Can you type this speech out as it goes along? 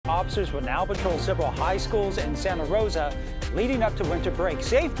officers will now patrol several high schools in Santa Rosa leading up to winter break.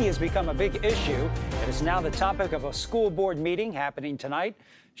 Safety has become a big issue. It is now the topic of a school board meeting happening tonight.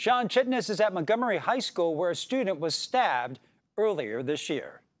 Shawn Chitnis is at Montgomery High School, where a student was stabbed earlier this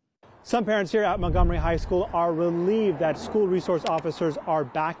year. Some parents here at Montgomery High School are relieved that school resource officers are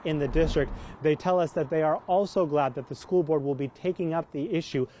back in the district. They tell us that they are also glad that the school board will be taking up the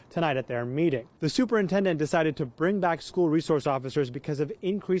issue tonight at their meeting. The superintendent decided to bring back school resource officers because of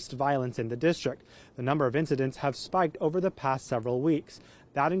increased violence in the district. The number of incidents have spiked over the past several weeks.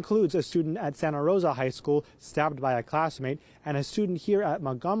 That includes a student at Santa Rosa High School stabbed by a classmate and a student here at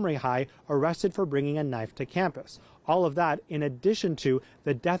Montgomery High arrested for bringing a knife to campus. All of that in addition to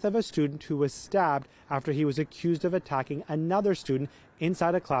the death of a student who was stabbed after he was accused of attacking another student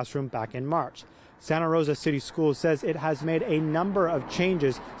inside a classroom back in March. Santa Rosa City Schools says it has made a number of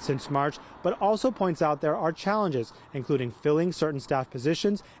changes since March, but also points out there are challenges, including filling certain staff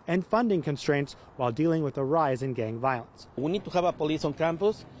positions and funding constraints while dealing with the rise in gang violence. We need to have a police on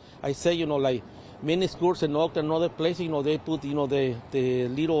campus. I say, like many schools in Oakland and other places, they put, the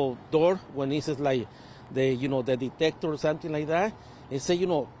little door when it says like the detector or something like that. And say,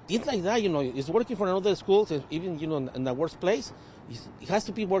 things like that, it's working for another schools, even, in the worst place. It has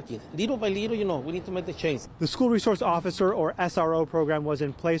to be working. Little by little, we need to make the change. The School Resource Officer, or SRO, program was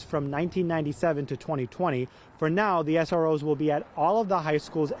in place from 1997 to 2020. For now, the SROs will be at all of the high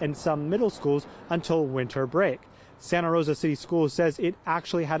schools and some middle schools until winter break. Santa Rosa City Schools says it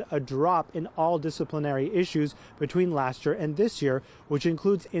actually had a drop in all disciplinary issues between last year and this year, which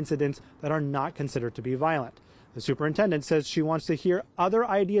includes incidents that are not considered to be violent. The superintendent says she wants to hear other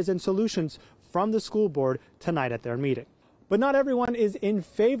ideas and solutions from the school board tonight at their meeting. But not everyone is in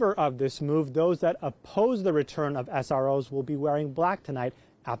favor of this move. Those that oppose the return of SROs will be wearing black tonight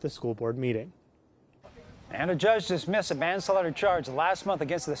at the school board meeting. And a judge dismissed a manslaughter charge last month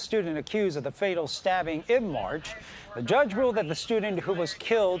against the student accused of the fatal stabbing in March. The judge ruled that the student who was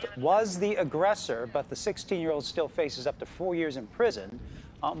killed was the aggressor, but the 16-year-old still faces up to 4 years in prison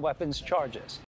on weapons charges.